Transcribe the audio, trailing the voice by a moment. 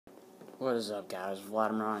What is up, guys?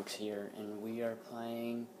 Vladimir here, and we are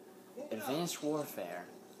playing Advanced Warfare.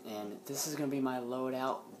 And this is going to be my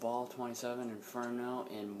loadout: Ball 27 Inferno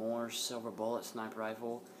and more silver bullet sniper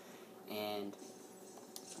rifle. And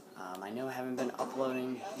I know I haven't been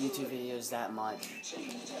uploading YouTube videos that much.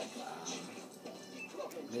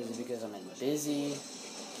 This is because I've been busy,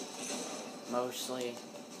 mostly.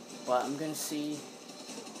 But I'm going to see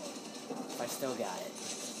if I still got it.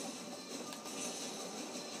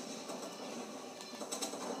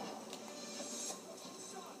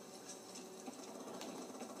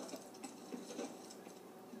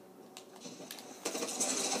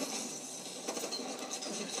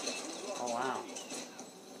 Oh wow.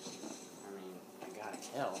 I mean, I got a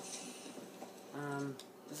kill.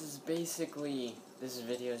 This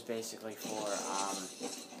video is basically for,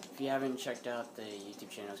 if you haven't checked out the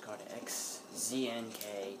YouTube channel, it's called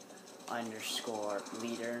xZnK _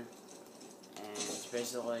 leader. And it's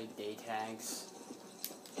basically day tags.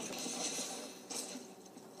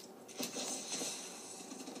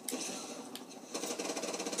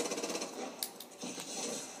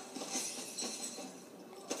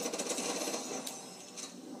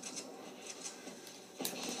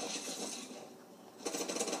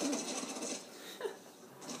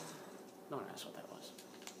 No one asked what that was.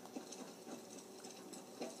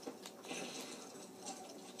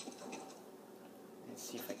 Let's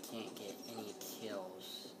see if I can't get any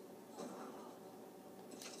kills.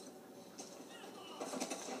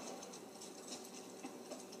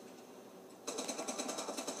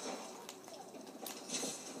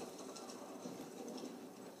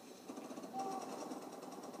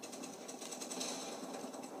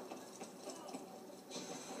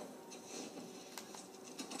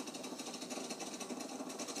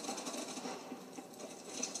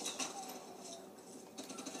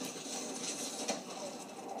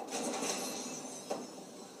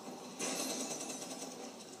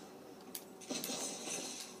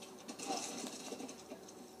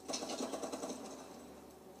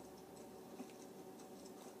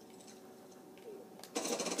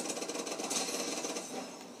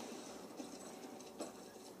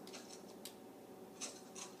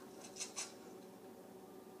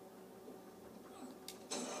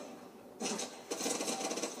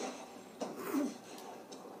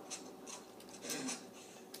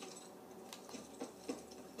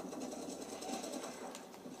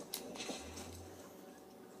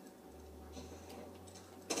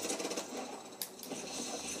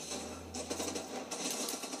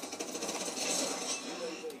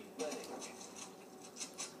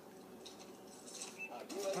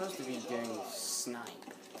 Supposed to be doing snipe.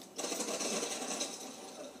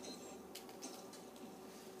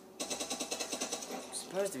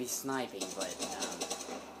 Supposed to be sniping, but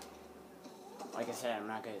like I said, I'm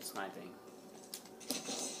not good at sniping.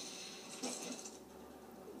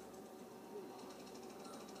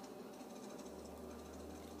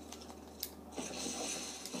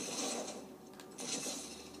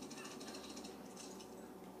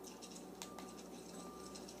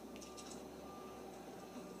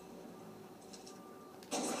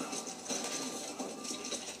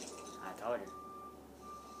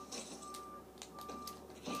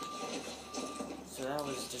 So that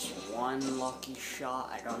was just one lucky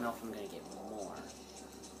shot. I don't know if I'm gonna get more.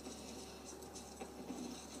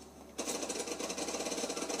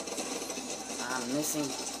 I'm missing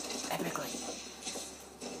epically.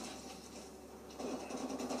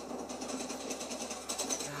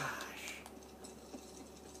 Gosh.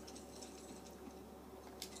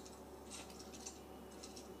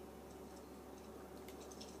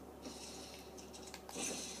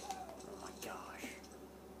 Oh my gosh.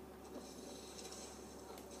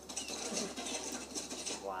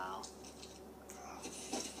 Wow.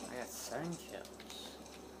 I got 7 kills.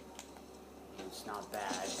 It's not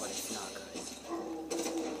bad, but it's not good.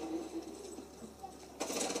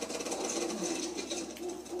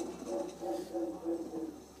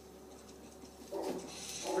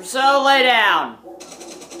 Priscilla, lay down!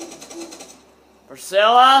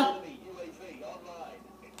 Priscilla?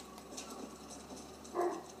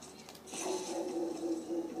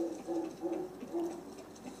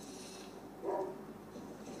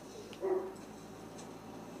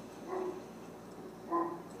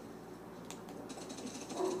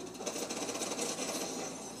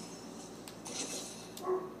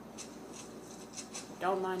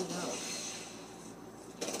 Don't mind those.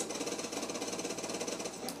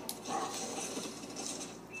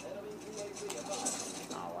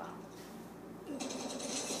 Oh wow.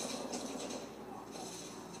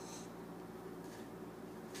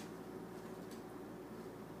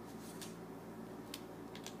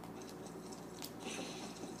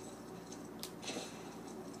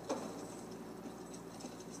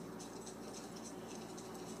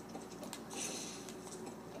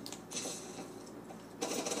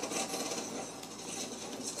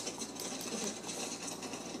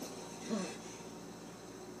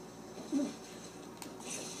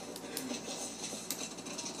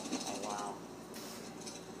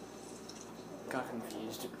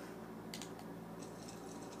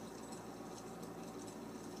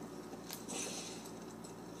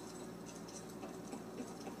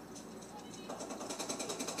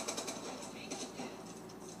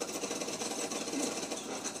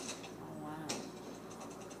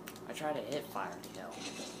 try to hit fire kill.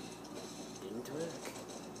 Didn't work.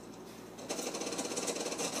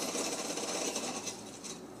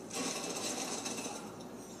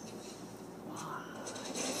 Why?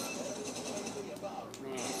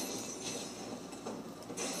 Man.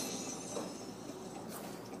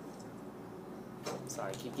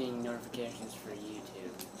 Sorry, I keep getting notifications for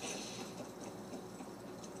YouTube.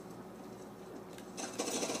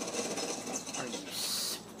 Are you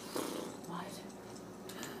what?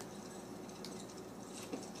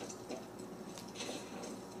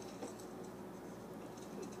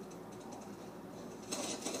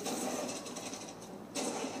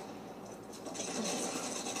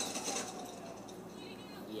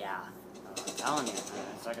 Yeah, I'm telling you,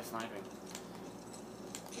 it's like a sniping.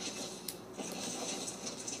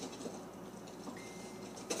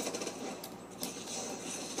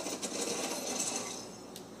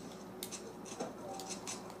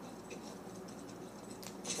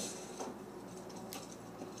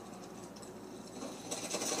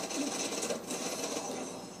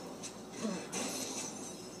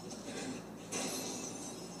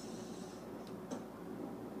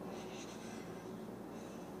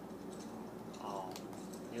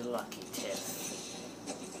 You're lucky, Tiff.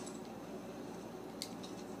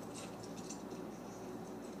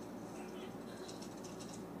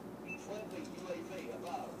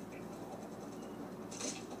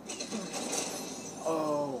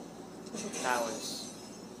 Oh, that was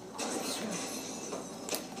awesome.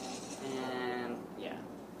 And yeah.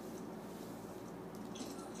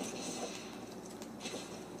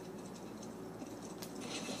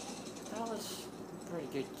 That was a pretty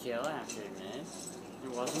good kill, I have to admit. It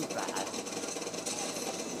wasn't bad.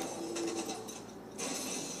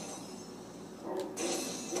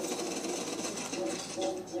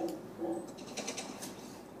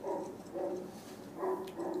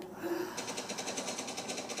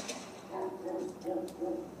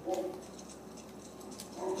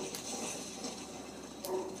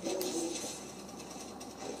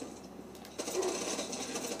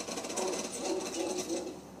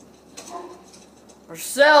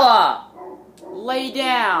 Priscilla! Lay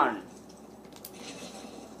down!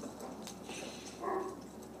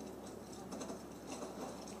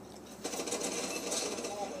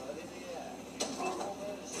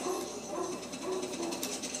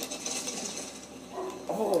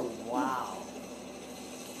 Oh, wow.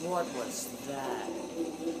 What was that?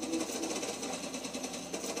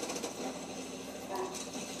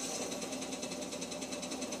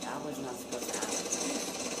 That was not supposed to happen.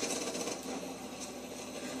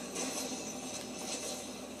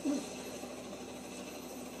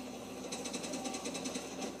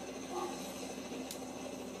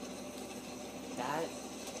 That...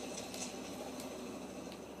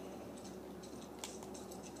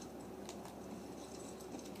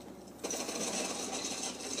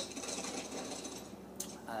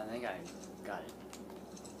 I think I got it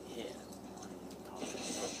hit on top of it.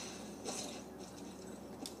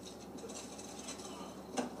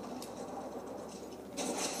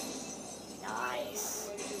 Nice.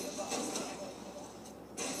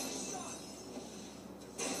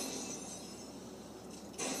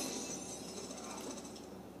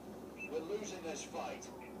 We're losing this fight.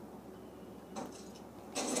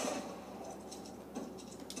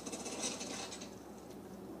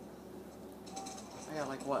 I got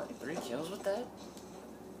like what, 3 kills with that?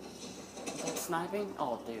 With that sniping?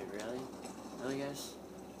 Oh dude, really? Really guys?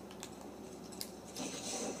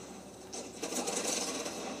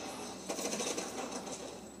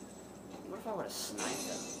 What if I would have sniped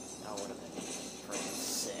them? That would have been freaking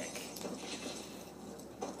sick.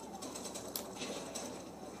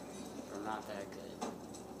 But not that good.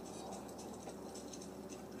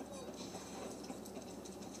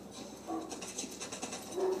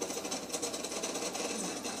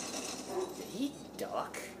 Did he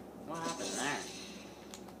duck? What happened there?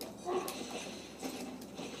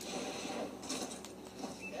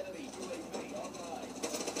 Enemy UAV online.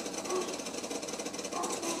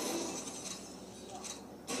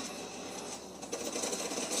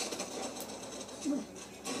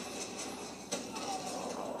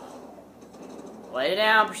 Lay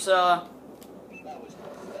down, Priscilla. That was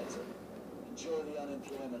better. Enjoy the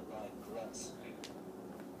unemployment line, grunts.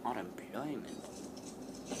 Unemployment?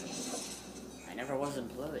 I never was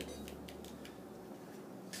employed.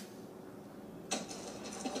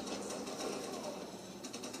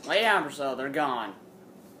 Lay down, Priscilla. They're gone.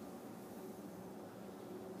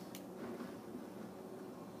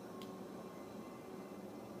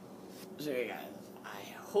 So yeah, guys, I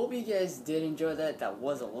hope you guys did enjoy that. That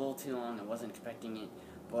was a little too long. I wasn't expecting it.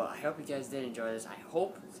 Well, I hope you guys did enjoy this. I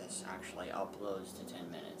hope this actually uploads to 10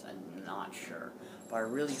 minutes. I'm not sure. But I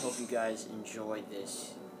really hope you guys enjoyed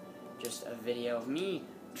this. Just a video of me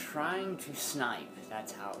trying to snipe.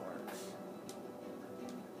 That's how it works.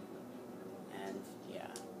 And, yeah.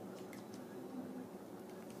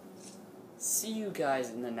 See you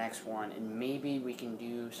guys in the next one. And maybe we can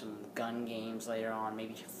do some gun games later on.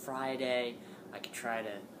 Maybe Friday. I could try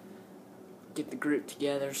to get the group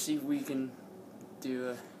together. See if we can do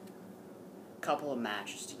a couple of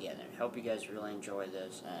matches together. Hope you guys really enjoy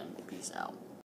this, and peace out.